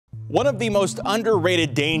One of the most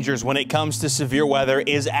underrated dangers when it comes to severe weather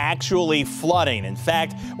is actually flooding. In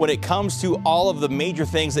fact, when it comes to all of the major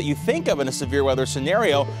things that you think of in a severe weather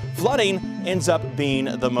scenario, flooding ends up being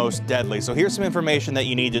the most deadly. So here's some information that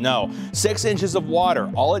you need to know. 6 inches of water,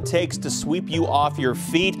 all it takes to sweep you off your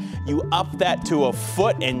feet. You up that to a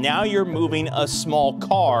foot and now you're moving a small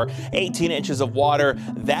car. 18 inches of water,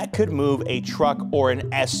 that could move a truck or an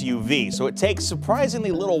SUV. So it takes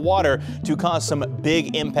surprisingly little water to cause some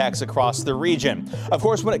big impacts across the region. Of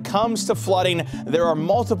course, when it comes to flooding, there are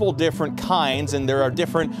multiple different kinds and there are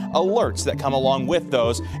different alerts that come along with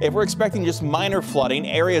those. If we're expecting just minor flooding,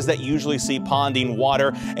 areas that usually see ponding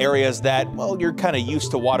water, areas that, well, you're kind of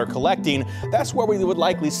used to water collecting, that's where we would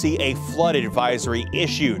likely see a flood advisory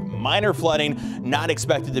issued. Minor flooding, not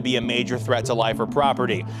expected to be a major threat to life or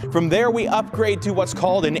property. From there, we upgrade to what's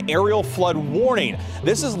called an aerial flood warning.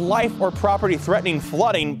 This is life or property threatening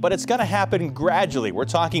flooding, but it's going to happen gradually. We're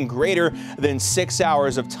talking greater than 6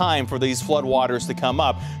 hours of time for these flood waters to come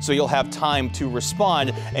up, so you'll have time to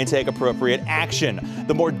respond and take appropriate action.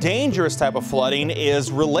 The more dangerous type of flooding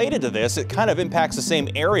is related to this. It kind of impacts the same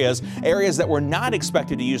areas that were not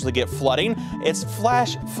expected to usually get flooding. It's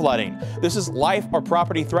flash flooding. This is life or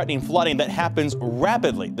property threatening flooding that happens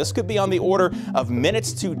rapidly. This could be on the order of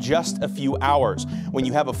minutes to just a few hours. When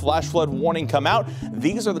you have a flash flood warning come out,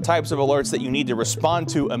 these are the types of alerts that you need to respond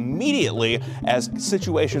to immediately, as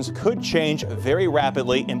situations could change very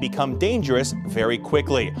rapidly and become dangerous very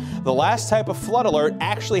quickly. The last type of flood alert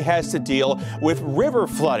actually has to deal with river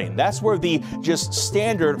flooding. That's where the just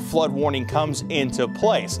standard flood warning comes into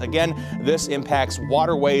place. Again, this impacts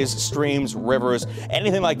waterways, streams, rivers,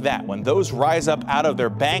 anything like that. When those rise up out of their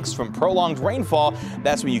banks from prolonged rainfall,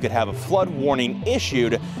 that's when you could have a flood warning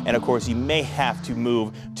issued, and of course you may have to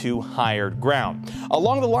move to higher ground.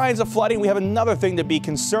 Along the lines of flooding, we have another thing to be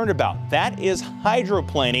concerned about. That is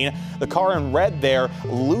hydroplaning. The car in red there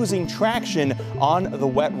losing traction on the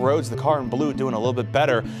wet roads. The car in blue doing a little bit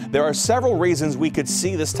better. There are several reasons we could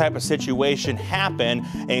see this type of situation happen,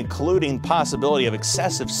 including possibility of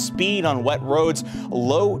excessive speed on wet roads,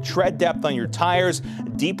 low tread depth on your tires,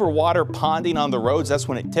 deeper water ponding on the roads, that's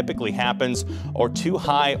when it typically happens, or too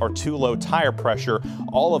high or too low tire pressure.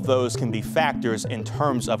 All of those can be factors in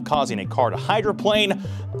terms of causing a car to hydroplane.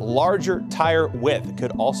 Larger tire width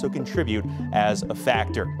could also contribute as a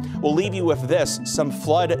factor. We'll leave you with this, some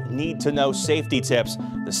flood need-to-know safety tips.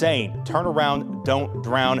 The saying, turn around, don't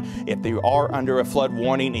drown. If you are under a flood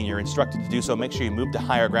warning and you're instructed to do so, make sure you move to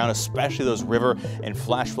higher ground, especially those river and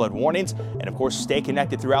flash flood warnings. And of course, stay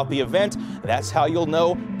connected throughout the event. That's how you'll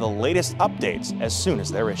know the latest updates as soon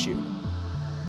as they're issued.